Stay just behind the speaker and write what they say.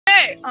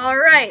Okay.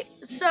 Alright,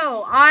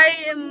 so I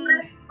am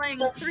playing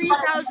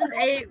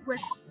 3008 with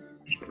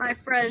my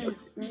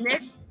friends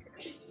Nick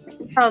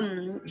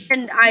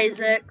and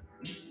Isaac.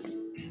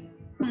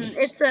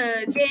 It's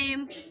a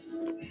game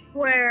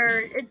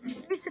where it's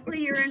basically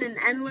you're in an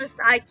endless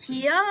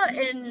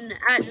IKEA and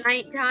at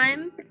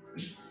nighttime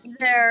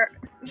the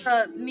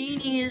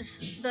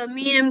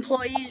mean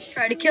employees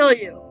try to kill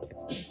you.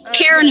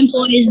 Karen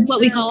employees is what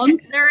we call them.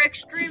 They're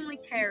extremely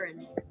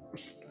Karen.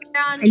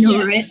 And I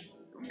know, right?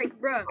 like,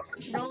 bro,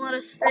 don't let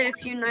us stay a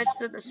few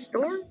nights at the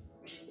store.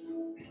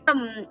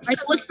 Like,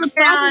 what's the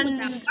problem with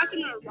that? I'm not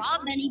gonna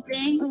rob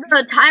anything.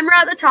 The timer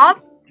at the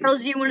top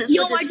tells you when it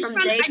Yo, switches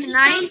from day to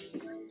night.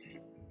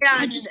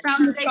 I just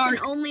found the they shark.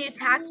 can only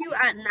attack you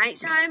at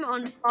nighttime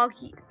on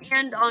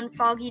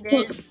foggy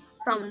days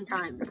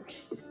sometimes.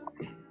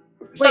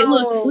 Wait,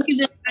 look at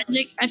this,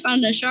 Isaac. I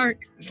found a shark.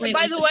 Wait,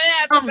 by the way,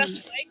 I have the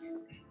best mic.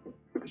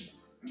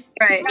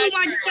 Right. Oh,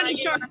 I just got a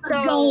shark. Let's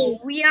So go.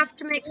 we have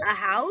to make a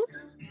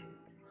house.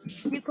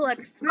 You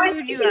collect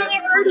food. You have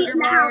hunger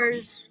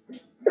bars.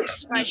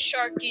 It's my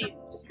Sharky.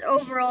 It's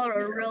overall a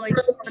really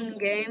fun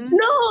game.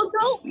 No,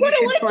 don't You put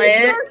should away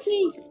play the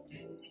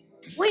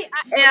Sharky. Wait,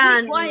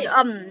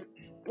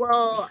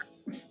 well,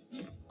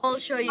 I'll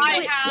show you.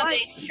 I have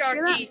a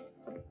Sharky. Wait,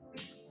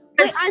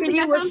 Can Isaac,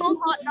 you I found whistle? some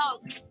hot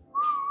dogs.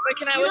 Wait,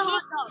 can I Get a whistle?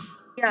 hot dog.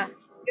 Yeah.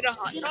 Get a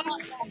hot Get a dog.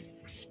 hot dog.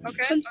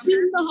 Okay.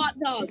 Consume the hot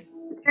dog.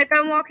 Nick,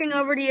 I'm walking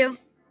over to you.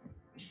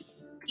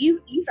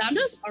 You found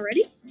us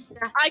already?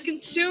 I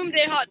consumed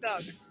a hot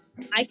dog.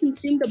 I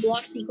consumed a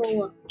Bloxy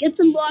Cola. Get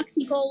some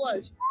Bloxy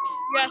Colas.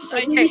 Yes, I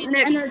Hey, did.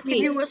 Nick, Energy. can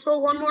you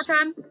whistle one more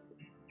time?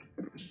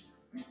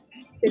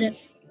 Did it?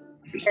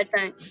 Okay,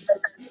 thanks.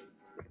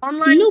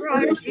 Online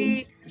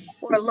Prodigy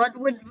or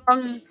Ludwig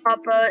von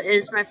Papa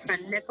is my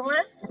friend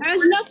Nicholas.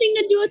 Has nothing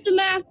to do with the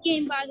math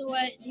game, by the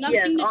way. Nothing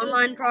Yes, to do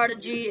Online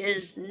Prodigy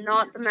is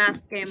not the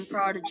math game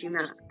Prodigy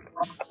Math.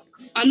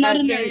 I'm not a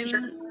That nerd.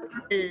 game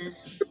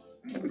is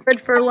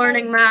good for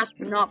learning math,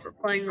 not for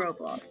playing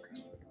Roblox.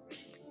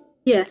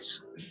 Yes.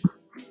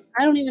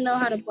 I don't even know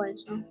how to play,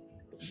 so.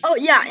 Oh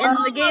yeah,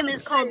 and the game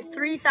is called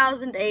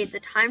 3008. The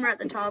timer at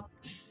the top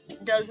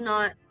does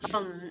not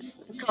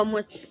come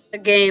with the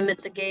game.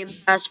 It's a game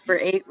pass for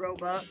 8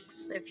 Robux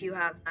if you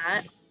have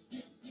that.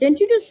 Didn't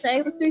you just say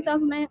it was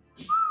 3008?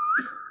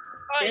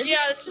 Yeah,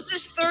 this is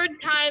his third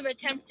time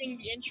attempting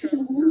the intro.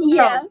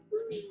 Yeah.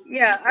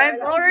 Yeah, I've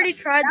already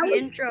tried the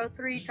intro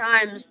 3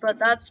 times, but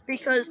that's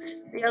because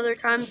the other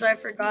times I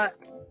forgot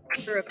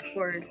to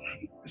record.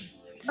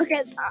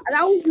 Okay,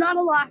 that was not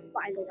a laugh,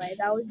 by the way.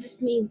 That was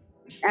just me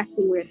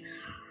acting weird.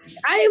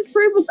 I have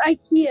proof it's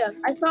IKEA.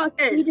 I saw a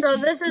Okay, Swedish so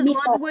this is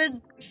meatball.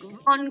 Ludwig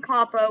von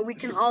Kappa. We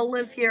can all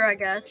live here, I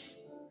guess.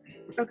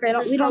 Okay,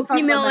 This is we don't talk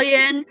about that.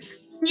 Pokemillion.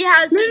 He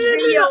has his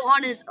video No.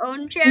 on his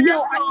own channel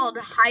No, called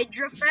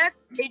Hydrafect,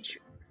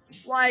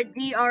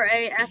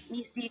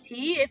 HYDRAFECT,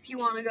 if you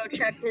want to go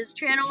check his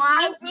channel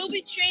I out. will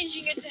be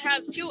changing it to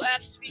have 2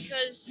 F's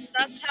because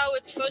that's how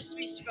it's supposed to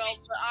be spelled.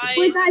 But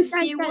Wait, guys.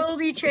 He will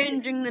be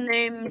changing the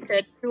name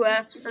to 2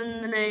 F's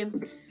in the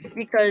name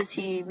because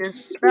he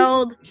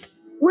misspelled.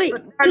 Wait,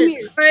 But that come is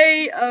here.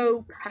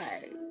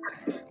 A-okay.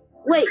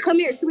 Wait, come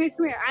here.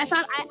 I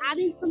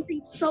added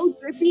something so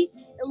drippy,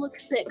 it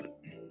looks sick.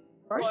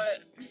 what?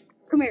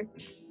 Come here.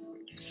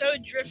 So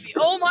drippy.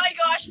 Oh my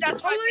gosh,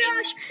 that's my Oh my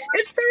favorite. gosh,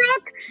 it's the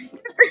rock!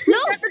 No,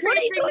 That's the what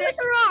are you same doing thing with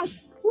the rock?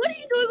 What are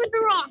you doing with the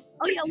rock?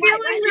 Oh yeah, Stealing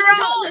why the is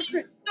rock.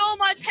 it so- Stole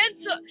my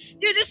pencil.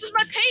 Dude, this is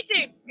my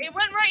painting. It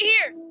went right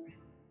here.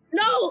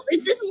 No,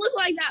 it doesn't look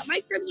like that.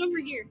 My crib's over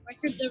here. I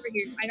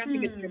got the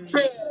good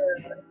crib.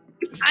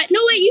 No,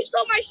 wait, you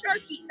stole my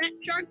Sharky. That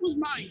shark was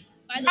mine.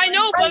 By the I way.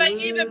 know, but I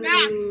gave it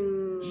back.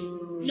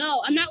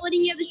 No, I'm not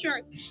letting you have the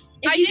shark.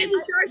 If you have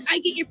the shark, I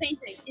get your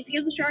painting. If you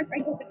have the shark, I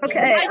get the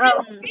Okay,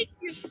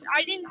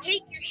 I didn't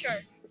hate your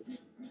shirt.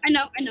 I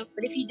know.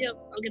 But if you do,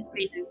 I'll get the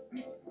painting.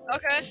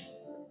 Okay.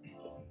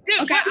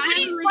 Dude, Okay, why are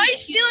you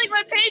stealing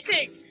my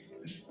painting?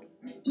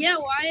 Yeah,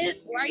 why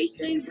are you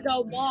stealing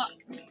the walk?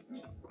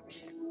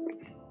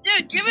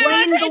 Dude, give me my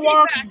Wayne the painting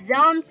Walk back.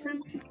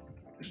 Johnson.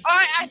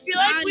 Alright, I feel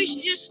like we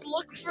should just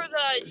look for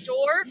the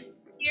door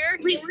here.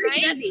 Wait,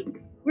 where's right?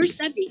 Sebby? Where's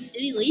Sebby? Did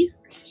he leave?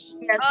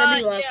 Yeah,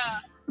 Sebby left. Yeah.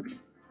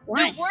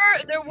 Why?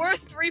 There were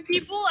 3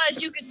 people,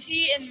 as you can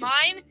see in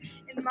my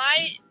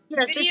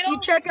Yes, video? if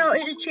you check out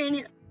his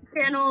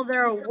channel,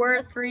 there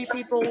were 3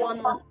 people.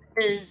 One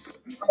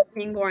is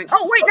being boring.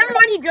 Oh, wait, never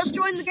mind. He just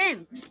joined the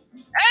game.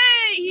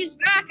 Hey, he's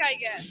back, I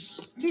guess.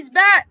 He's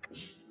back.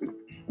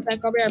 I'll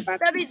be right back.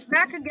 Sebby's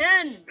back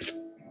again.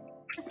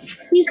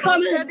 He's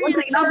coming. Sebby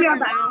is I'll be right better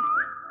back. now.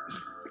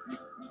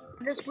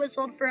 I just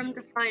whistled for him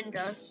to find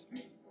us.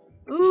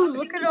 Ooh,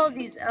 look at all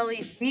these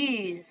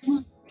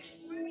LEDs.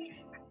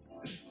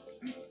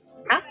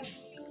 Huh?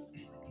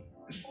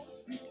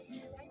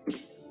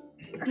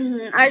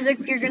 Isaac,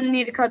 you're gonna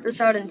need to cut this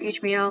out and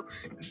teach me how.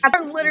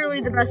 Apples are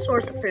literally the best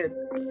source of food.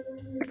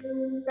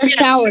 They're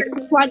sour.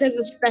 That's why they're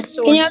the best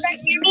source. Can you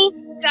guys hear me?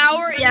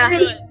 Sour Yeah.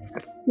 is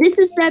good. This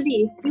is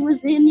Sebi. He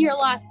was in here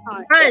last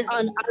time Guys,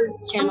 on our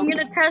channel. I'm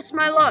gonna test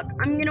my luck.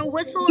 I'm gonna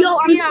whistle Yo, and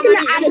I'm see just how gonna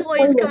many add a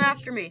employees toilet. come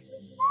after me.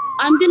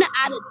 I'm gonna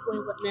add a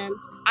toilet, man.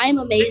 I am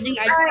amazing.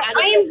 I just added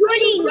I am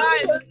joining.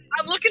 Guys,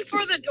 I'm looking for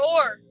the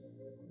door.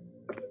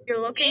 You're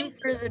looking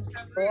for the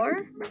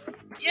door?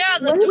 Yeah,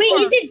 the Wait,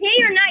 door. is it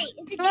day or night?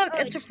 Is it Look, day?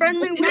 it's a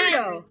friendly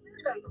window.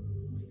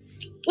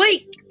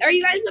 Wait, are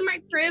you guys in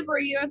my crib or are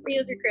you at the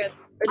other crib?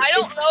 I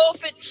don't know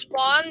if it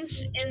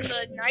spawns in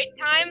the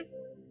nighttime.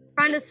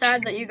 Kinda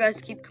sad that you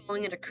guys keep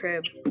calling it a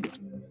crib.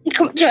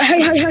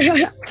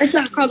 It's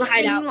not called a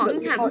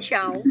hideout.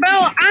 Chow. Bro,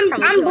 I'm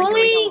Probably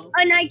bullying going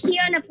an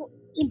IKEA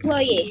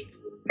employee.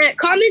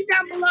 Comment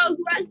down below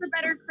who has the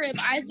better crib,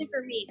 Isaac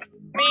or me.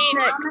 Me.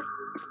 Nick,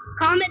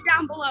 Comment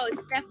down below.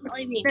 It's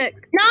definitely me. Nick,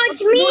 No,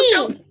 it's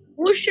me.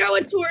 We'll show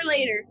a tour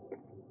later.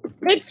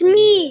 It's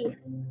me. You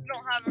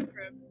don't have a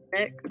crib.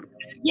 Nick.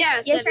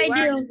 Yes, Yes, I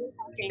do.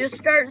 Just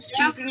start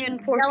speaking in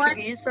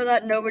Portuguese so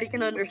that nobody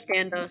can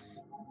understand us.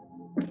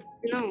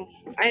 No,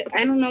 I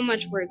don't know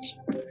much words.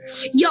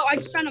 Yo, I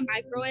just found a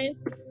microwave.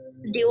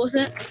 Deal with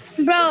it.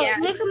 Bro, Yeah.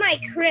 look at my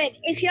crib.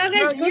 If y'all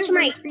guys Bro, go you've to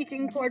my been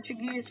speaking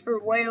Portuguese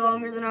for way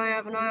longer than I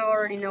have, and I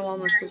already know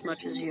almost as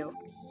much as you.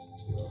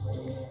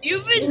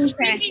 You've been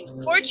Okay.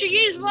 speaking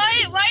Portuguese? Why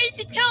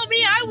did you tell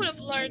me? I would have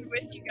learned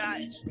with you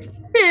guys.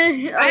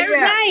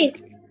 Yeah.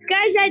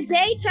 guys, that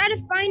day try to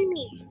find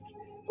me.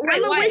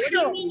 I'm a What do you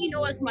whistle. mean you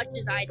know as much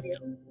as I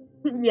do?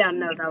 Yeah,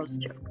 no, that was a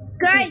joke.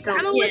 Guys, Please don't-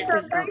 I'm a yeah, whistle.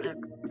 Please don't, Nick.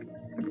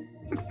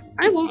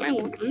 I won't. I'm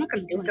not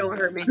gonna do Please it. don't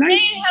hurt me. Say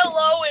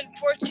hello in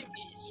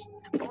Portuguese.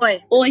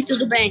 Oi, Oi to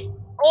the bank.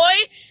 Oi!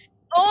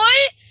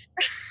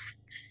 Oi!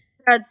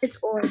 that's It's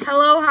oi.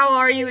 hello, how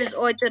are you is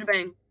oi to the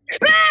bang.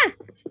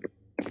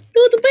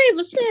 To the bank.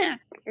 What's that?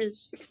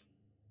 Is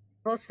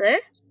Você?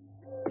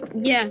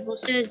 yeah.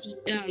 What's that?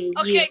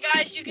 Okay,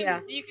 guys, you can Yeah.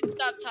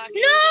 stop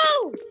talking.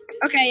 No!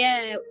 Okay,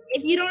 yeah.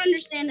 If you don't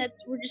understand that,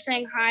 we're just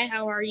saying hi.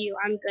 How are you?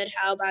 I'm good.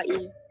 How about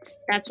you?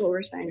 That's what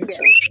we're saying. Yes.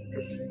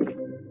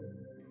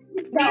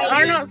 So. We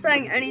are not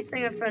saying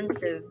anything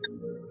offensive.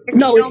 If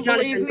No, you it's don't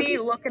not believe me,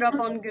 offensive. look it up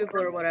on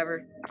Google or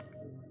whatever.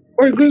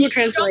 Or Google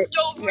Translate.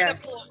 Jumped over Yeah. the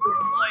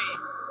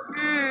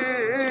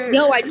employee.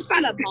 Yo, I just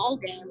found a ball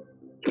game.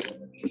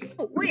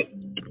 Oh, wait.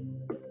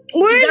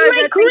 Where's Guys,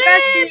 my I think I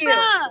see crib?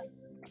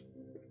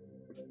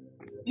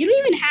 You don't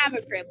even have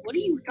a crib. What are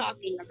you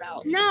talking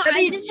about? No, I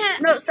Sebi, just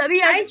had. no,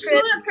 Sebi I has a saw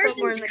crib a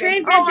somewhere in person's the crib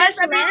game. that Oh, hi, just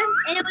Sebi. left,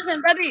 and it was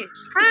a Sebi.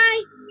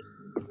 hi.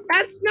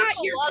 That's not That's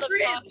a your lot of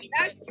crib. talking.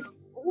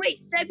 Wait,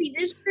 Sebi,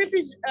 this crib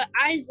is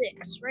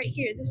Isaac's right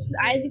here. This is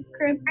Isaac's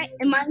crib,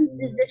 and mine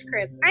is this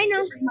crib. I know.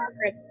 This is my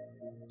crib.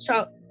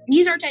 So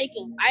these are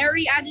taken. I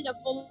already added a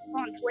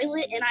full-on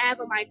toilet, and I have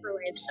a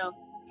microwave, so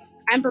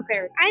I'm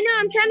prepared. I know.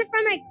 I'm trying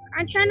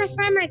to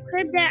find my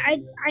crib that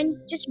I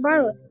just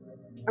borrowed.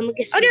 I'm gonna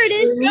get Oh, there it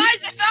is. food.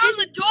 Guys, I found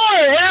the door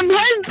and I'm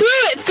heading through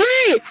it.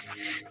 3,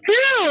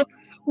 2,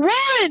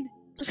 1.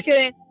 Just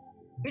kidding.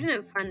 You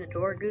didn't find the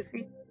door,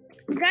 Goofy.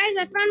 Guys,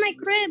 I found my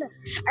crib.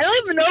 I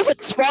don't even know if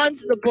it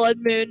spawns in the blood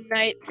moon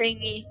night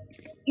thingy.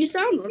 You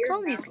sound Look weird at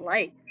all now. these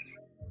lights.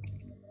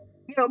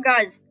 Yo,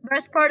 guys, the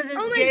best part of this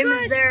Oh my game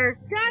is God. their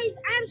Guys,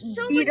 I have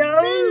so much food.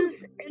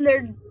 Cheetos and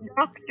their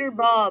Dr.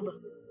 Bob.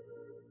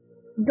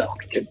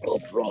 Dr.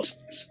 Bob Ross.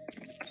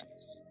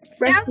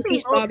 I Rest have in some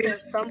peace, Bobby.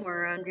 Ultras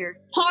somewhere around here.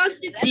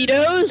 Positive.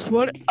 Ditos?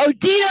 What? Oh,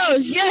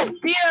 Ditos! Yes,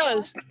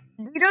 Ditos!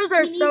 Cheetos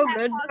are so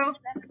good, bro.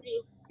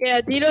 Yeah,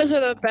 Ditos are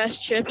the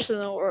best chips in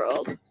the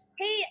world.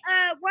 Hey,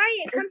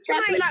 Wyatt, come It's to my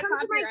definitely not crib.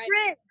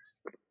 copyright.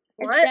 It's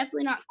What?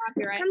 definitely not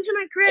copyright. Come to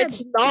my crib.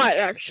 It's not,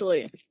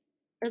 actually.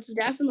 It's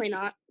definitely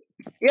not.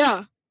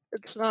 Yeah,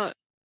 it's not.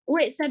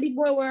 Wait, Sebi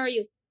boy, where are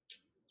you?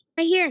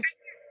 Right here.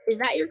 Is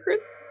that your crib?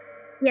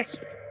 Yes.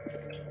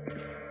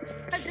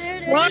 Yes,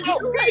 it Wow. is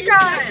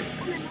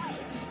playtime.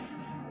 Nice.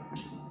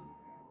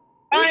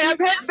 Alright, I'm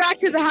heading back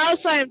to the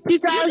house. I am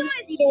 2,000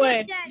 feet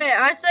away. Hey,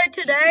 I said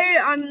today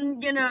I'm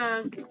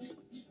gonna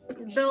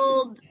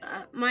build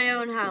my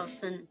own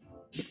house and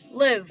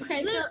live.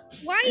 Okay, so Look,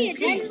 Wyatt,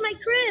 this is my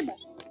crib.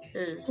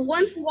 Is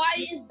once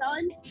Wyatt is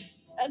done,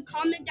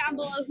 comment down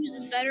below whose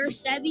is better,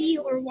 Sebi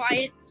or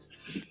Wyatt's.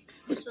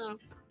 So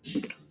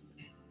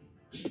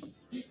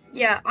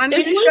yeah, I'm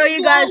There's gonna one show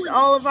you flaw guys with-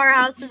 all of our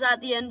houses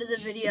at the end of the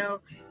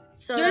video,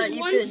 so there's that you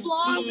one can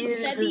flaw see with whose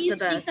is Sebi's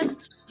the best.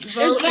 because Vote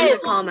one in the flaw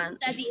with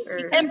comments. Sebi's or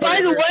because- And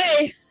by the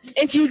whatever. way,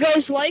 if you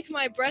guys like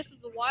my Breath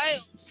of the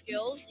Wild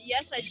skills,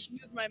 yes, I just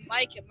moved my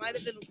mic. It might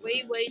have been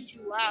way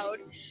too loud.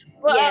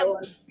 But, yeah, it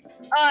was.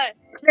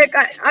 Nick,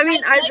 I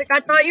mean, Isaac, I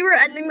thought you were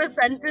ending the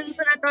sentence,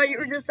 and I thought you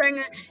were just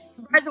saying,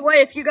 by the way,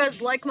 if you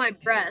guys like my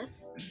breath.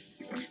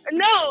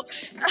 no!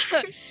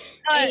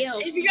 Hey, yo.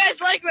 If you guys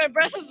like my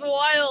Breath of the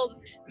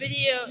Wild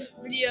videos,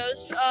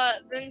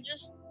 then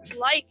just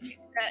like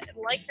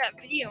that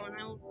video and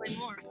I will play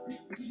more.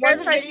 Share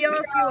the video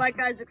if you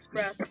like Isaac's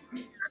breath.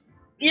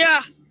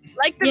 Yeah,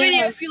 like the Yeah.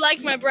 video if you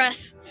like my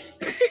breath.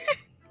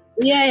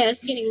 Yeah,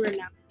 it's getting weird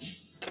now.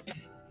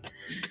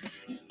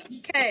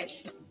 Okay.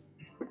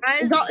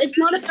 Guys, It's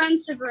not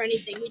offensive or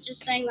anything. He's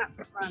just saying that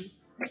for fun.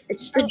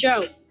 It's just a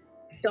joke.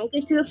 Don't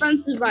get too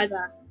offensive by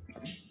that.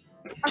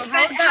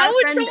 How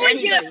would someone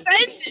get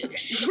offended?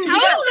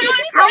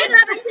 How would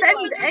that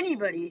offend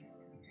anybody?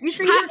 You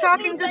think we're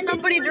talking to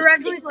somebody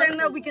directly saying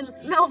that we can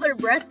smell their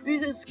breath through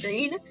the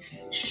screen?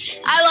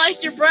 I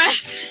like your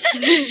breath.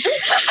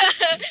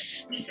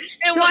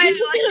 And why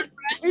do I like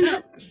your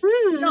breath?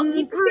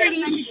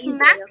 Pretty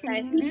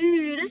smacking,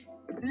 dude.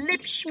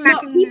 Lip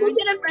smacking. People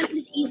get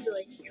offended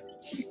easily.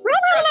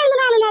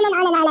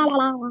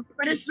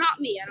 But it's not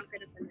me. I don't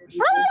get offended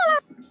easily.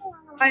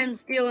 I am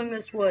stealing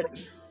this wood.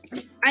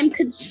 I'm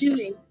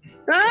consuming.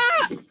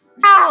 Ah!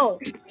 Ow!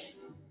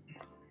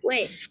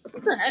 Wait.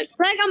 What the heck?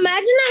 Like,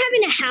 imagine not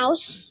having a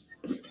house.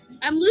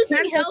 I'm losing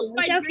I'm health joking,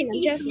 by I'm joking,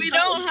 drinking I'm some We Coke.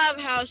 don't have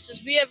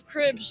houses. We have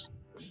cribs.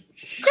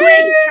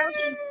 Cribs,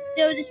 houses,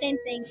 still the same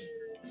thing.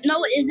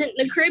 No, it isn't.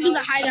 The crib is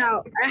a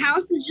hideout. A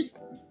house is just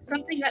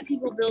something that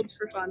people build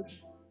for fun.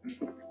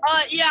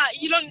 Yeah,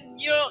 you don't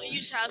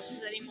use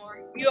houses anymore.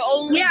 You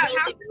only Yeah, build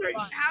it houses for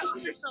fun.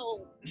 are so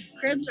old.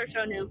 Cribs are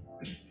so new.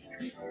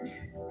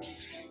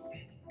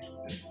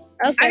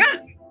 Okay.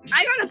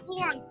 I got a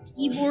full-on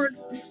keyboard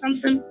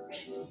something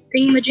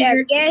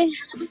thingamajigger. Okay.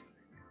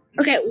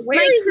 Okay,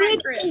 where is my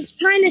crib? It's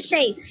kind of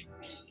safe.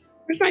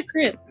 Where's my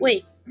crib?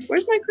 Wait,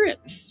 where's my crib?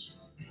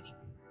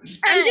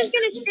 I'm just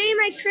gonna stay in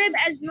my crib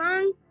as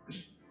long.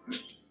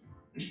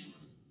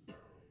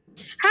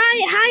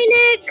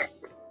 Hi, Nick.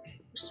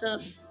 What's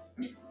up?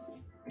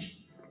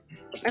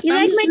 You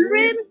like my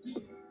crib?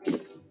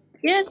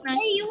 Yeah, it's nice.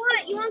 Hey, you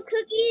want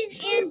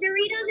cookies and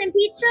Doritos and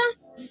pizza?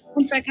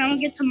 One second, I'm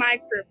gonna get to my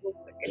crib real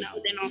quick, and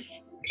then I'll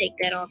take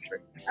that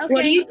offer. Okay.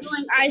 What are you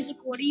doing, Isaac?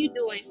 What are you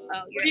doing? Oh,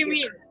 What do you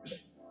mean?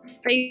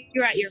 So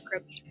you're at your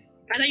crib.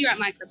 I thought you were at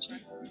my crib.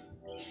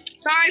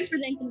 Sorry for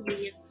the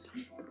inconvenience.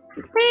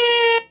 Bro,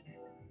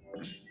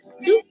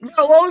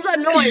 what was that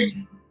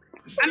noise?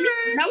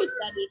 That was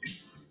Sebby.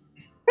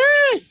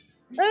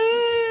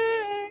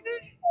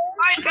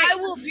 I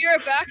will be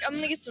right back. I'm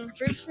gonna get some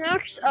fruit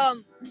snacks. I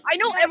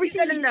know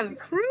everything in them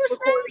fruit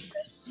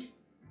snacks?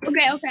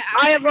 Okay.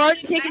 I have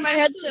already taken my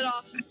headset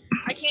off.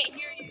 I can't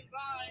hear you.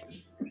 Bye.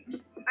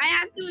 I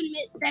have to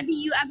admit, Sebby,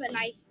 you have a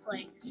nice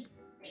place.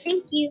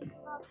 Thank you.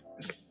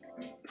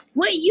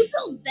 Wait, you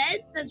build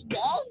beds as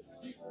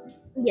walls?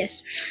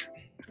 Yes.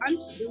 I'm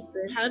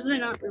stupid. How did I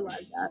not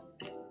realize that?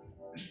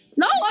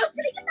 No, I was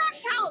gonna get that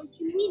couch,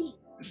 you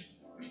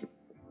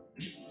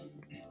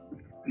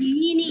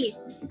meanie.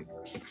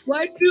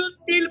 Why do you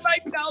steal my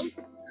couch?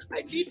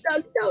 I need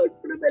that couch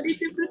for many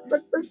different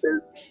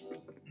purposes.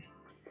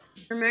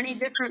 For many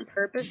different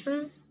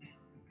purposes?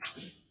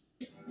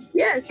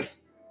 Yes.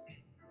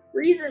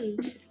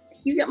 Reasons.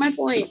 You get my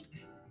point.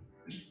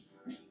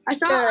 I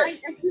see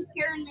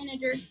Karen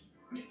manager.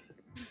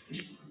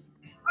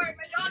 Alright,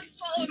 my dog is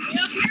following me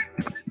up here.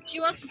 She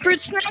wants some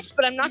fruit snacks,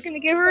 but I'm not gonna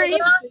give her any.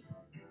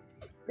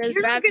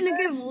 You're not gonna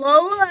give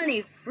Lola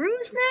any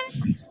fruit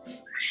snacks?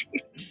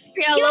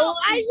 Yeah, Yo, Lola,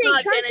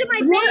 Isaac, come to my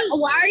base.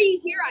 Why are you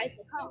here,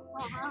 Isaac?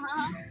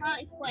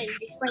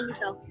 Explain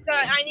yourself.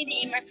 I need to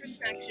eat my fruit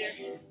snacks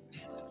here.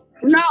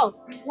 No.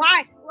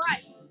 Why?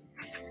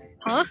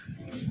 Huh?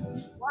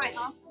 Why,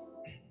 huh?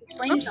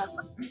 Explain yourself.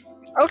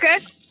 Okay.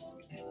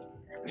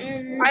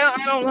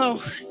 I don't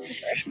know.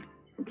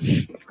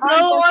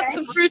 Lola wants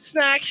some fruit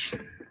snacks.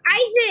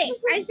 Isaac,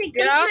 come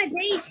to my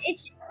base.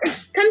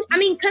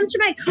 Come to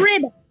my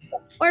crib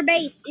or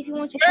base if you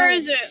want to. Where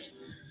is it?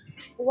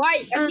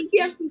 Why? I think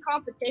you have some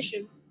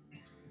competition.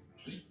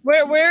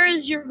 Where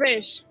is your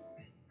base?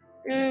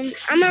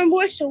 I'm on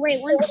board, so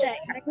wait 1 sec.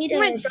 I need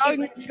My dog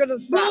needs to go to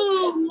the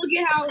bathroom. Boom! Look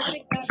at how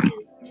sick that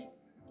is.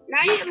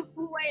 Now you have a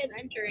cool way of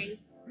entering.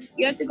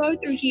 You have to go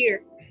through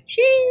here.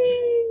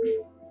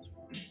 Chee!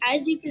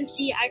 As you can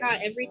see, I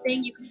got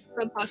everything you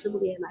could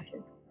possibly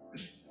imagine.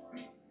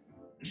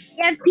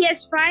 You have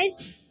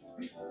PS5?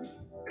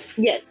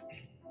 Yes.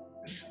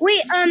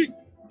 Wait,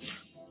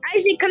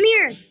 Isaac, come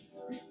here.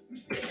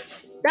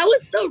 That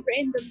was so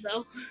random,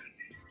 though.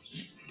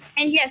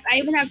 And yes, I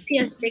even have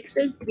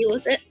PS6s. Deal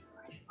with it.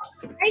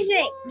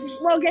 Isaac,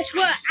 well, guess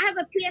what? I have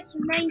a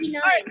PS99.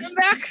 Alright, come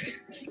back.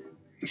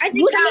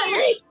 Isaac, What come the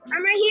here.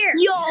 I'm right here.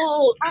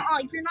 Yo!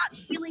 You're not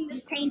stealing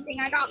this painting.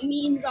 I got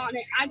memes on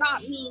it. I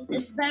got memes.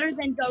 It's better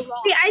than Go Raw.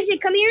 Hey,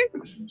 Isaac, come here.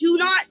 Do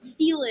not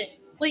steal it.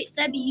 Wait,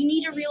 Sebby, you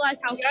need to realize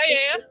how sick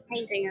this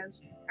painting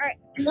is. Alright,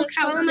 Look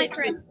how follow my sick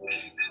crib. this.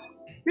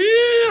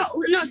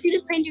 No, see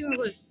this painting real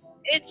quick.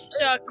 It's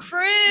the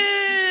crib.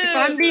 If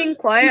I'm being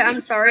quiet,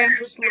 I'm sorry. I'm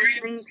just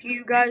listening to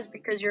you guys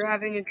because you're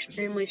having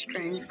extremely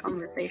strange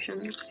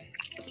conversations.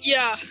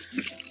 Yeah.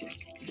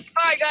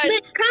 Alright, guys.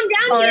 Come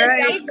down here.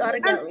 Alright, gotta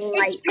get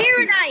light. It's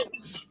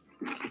paradise.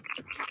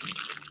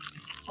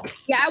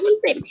 Yeah, I wouldn't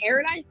say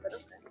paradise, but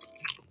okay.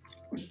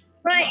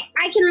 But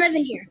I can live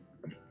in here.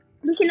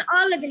 We can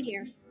all live in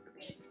here.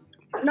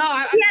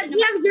 No, We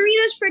have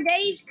Doritos for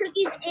days,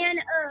 cookies, and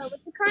what's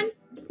it called?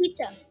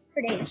 Pizza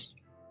for days.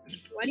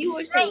 why do you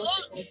always say Bro,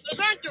 what's it called? those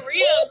aren't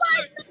Doritos.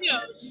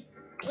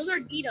 Those are Doritos. Those are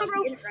Doritos.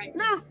 Bro. Get it right.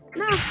 No.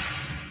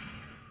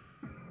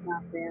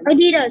 Not bad.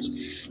 Doritos.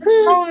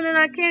 I'm falling and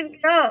I can't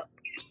get up.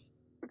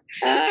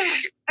 Ah,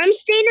 I'm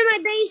staying in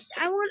my base.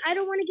 I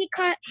don't want to get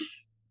caught.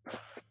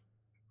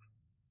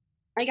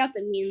 I got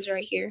the memes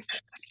right here.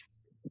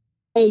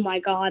 Oh my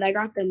god, I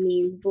got the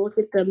memes. Look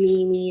at the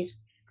memes.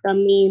 The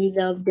memes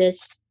of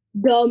this.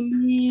 The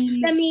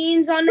memes. The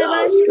memes on the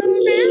bus go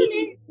round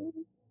it.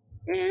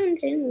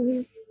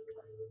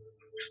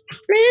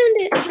 Round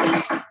it.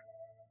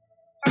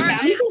 Alright,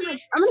 I'm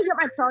gonna get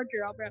my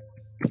charger out, bro.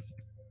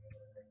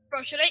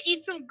 bro, should I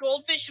eat some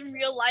goldfish in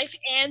real life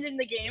and in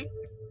the game?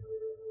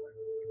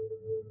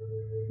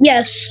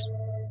 Yes.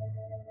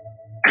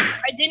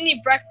 I didn't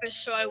eat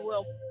breakfast, so I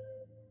will.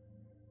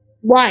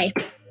 Why?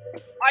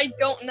 I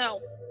don't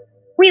know.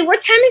 Wait,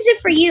 what time is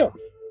it for you?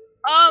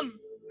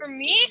 For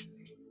me,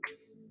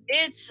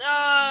 it's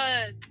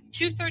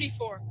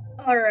 2:34.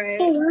 All right.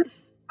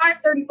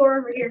 5:34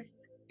 over here.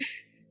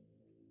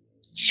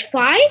 It's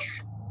 5?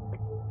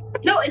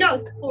 No,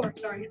 it's 4.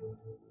 Sorry.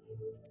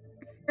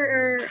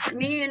 For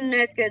me and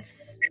Nick,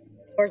 it's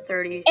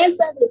 4:30.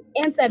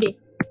 And Sebi.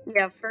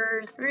 Yeah,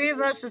 for 3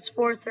 of us, it's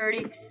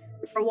 4:30.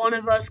 For one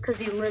of us, because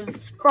he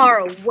lives far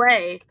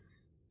away,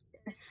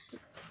 it's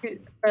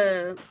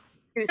 2:30.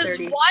 Because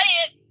Wyatt,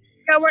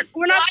 Yeah,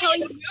 we're not Wyatt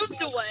telling you.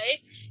 moved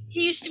away.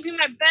 He used to be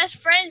my best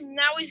friend, and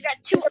now he's got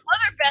 2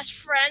 other best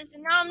friends,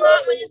 and now I'm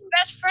not his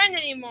best friend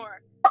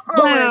anymore.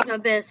 Oh, Wow. it's my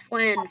best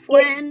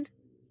friend.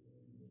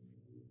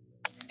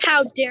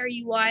 How dare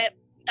you, Wyatt?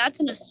 That's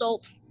an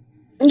assault.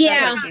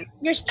 Yeah. That's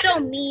You're so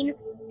mean.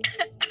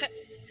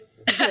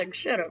 like,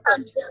 shut up.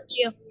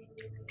 You.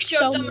 Choked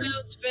So on my mean.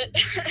 own spit.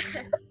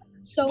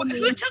 So Who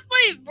mean. took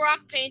my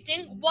rock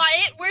painting?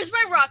 Wyatt, where's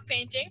my rock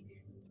painting?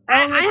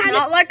 It's had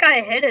not like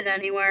I hid it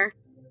anywhere.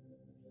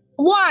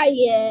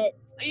 Wyatt.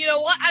 You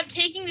know what? I'm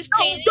taking this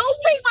No, painting. don't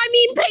take my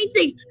mean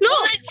painting. No.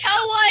 Well, then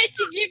tell Wyatt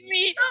to give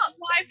me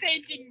my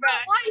painting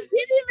back. Why give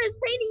him his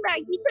painting back?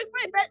 He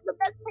took the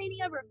best painting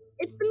ever.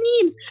 It's the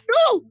memes.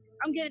 No,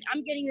 I'm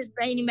getting this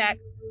painting back.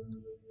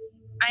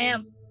 I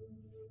am.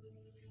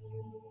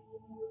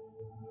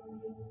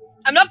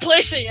 I'm not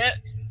placing it,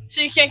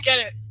 so you can't get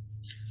it.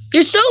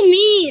 You're so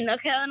mean.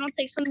 Okay, then I'll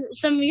take some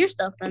of your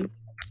stuff then.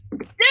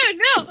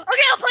 Dude, no.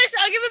 Okay, I'll place it.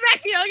 I'll give it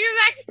back to you. I'll give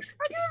it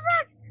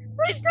back.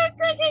 Please don't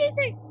take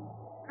anything.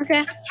 Okay.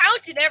 I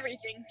counted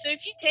everything, so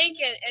if you take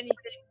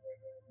anything,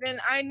 then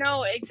I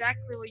know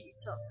exactly what you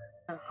took.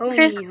 A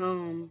homey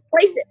home.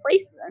 Place it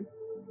then.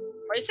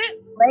 Place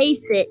it?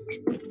 Place it.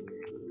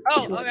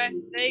 Oh, okay.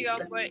 There you go.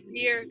 Wait,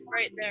 here,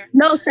 right there.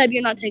 No, Seb,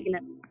 you're not taking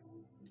it.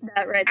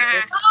 That right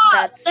there. Ah,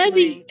 That's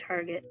Sebby. my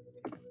target.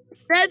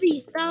 Sebi,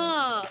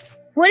 stop.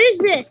 What is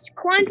this?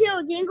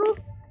 Quanto Jingle?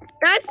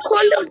 That's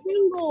Quando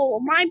Dingle,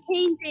 my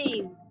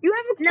painting. You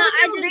have a No, I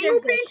Quanto deserve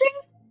Dingle this. painting?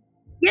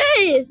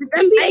 Yes, it's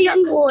NBA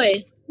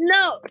Youngboy.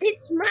 No,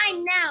 it's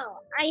mine now.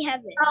 I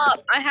have it.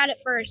 I had it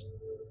first.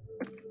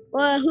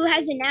 Well, who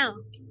has it now?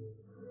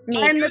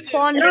 Me. I'm the Then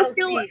Quanto I'll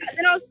steal. thief.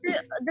 Then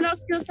I'll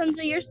steal some of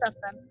your stuff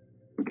then.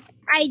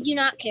 I do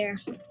not care.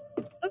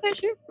 Okay,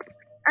 sure.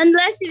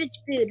 Unless if it's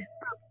food.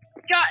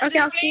 God, Okay,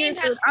 this I'll steal game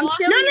your has food. I'm lost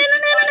stealing its your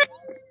survival,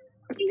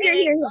 Here, and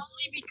here. it's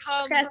only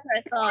become That's what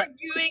I thought.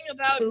 arguing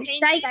about Who?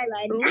 painting. Like I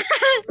lied.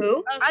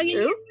 Who? I'll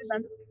give you food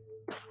then.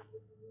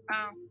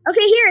 Wow.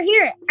 Okay, here.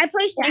 I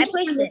placed it. I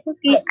placed it.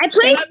 I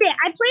placed it.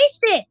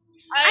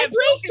 I have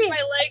placed broken it.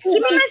 my leg.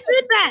 Give me my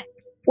food back.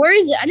 Where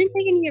is it? I didn't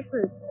take any of your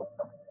food.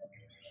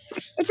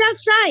 It's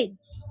outside.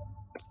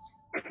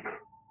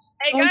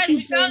 Hey Don't guys, you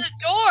we found a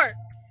door.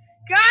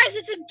 Guys,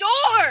 it's a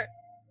door.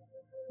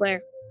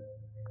 Where?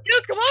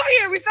 Dude, come over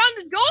here. We found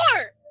a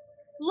door.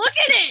 Look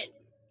at it.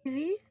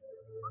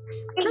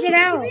 Get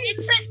out.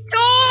 It's a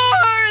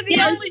door. The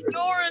Yes. only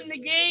door in the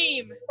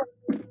game.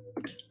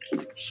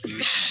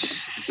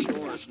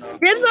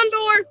 Dibs on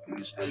door.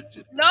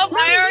 Nope, I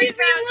already Leave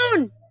me found it.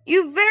 alone!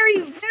 You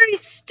very, very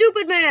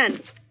stupid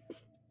man!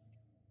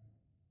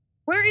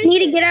 Where is You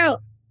need it? to get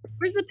out.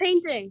 Where's the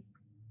painting?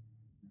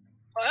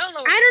 Oh, I don't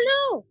know. I don't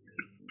know.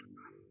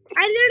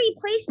 I literally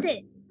placed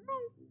it.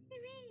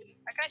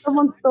 That guy's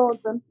Someone stole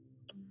it then.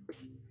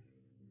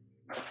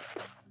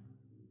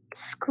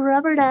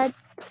 Scrubber dad.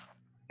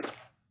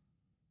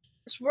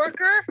 This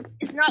worker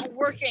is not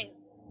working.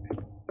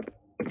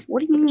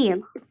 What do you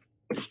mean?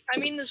 I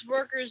mean, this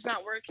worker is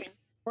not working.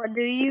 What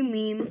do you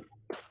meme?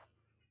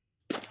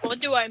 What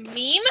do I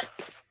meme?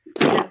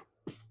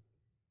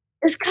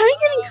 It's kind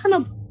of getting kind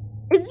of.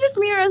 Is it just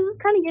me or is this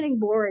kind of getting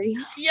boring?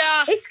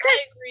 Yeah, It's I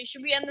agree.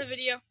 Should we end the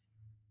video?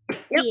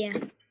 Yeah.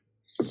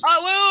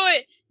 Oh,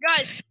 wait.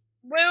 Guys,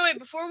 wait.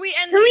 Before we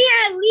end Can we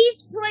at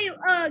least play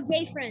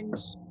gay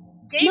friends?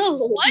 game, No.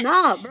 what?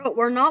 Nah, bro,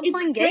 we're not It's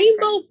playing game.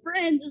 Rainbow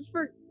Friends. It's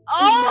for.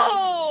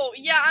 Oh,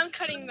 yeah, I'm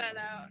cutting that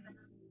out.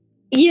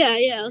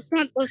 Yeah. Let's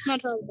not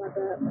talk about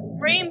that.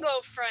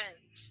 Rainbow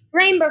Friends.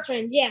 Rainbow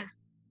friends, yeah.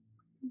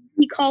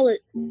 We call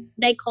it.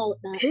 They call it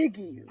that.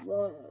 Piggy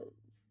love.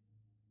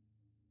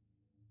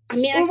 I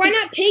mean, Or why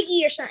not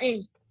Piggy or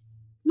something?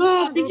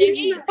 No,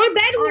 Piggy. Or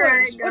Bed Alright,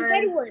 Wars. Or Bed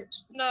guys.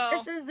 Wars. No.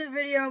 This is the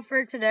video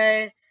for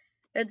today.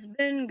 It's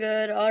been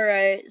good.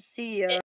 Alright, see ya.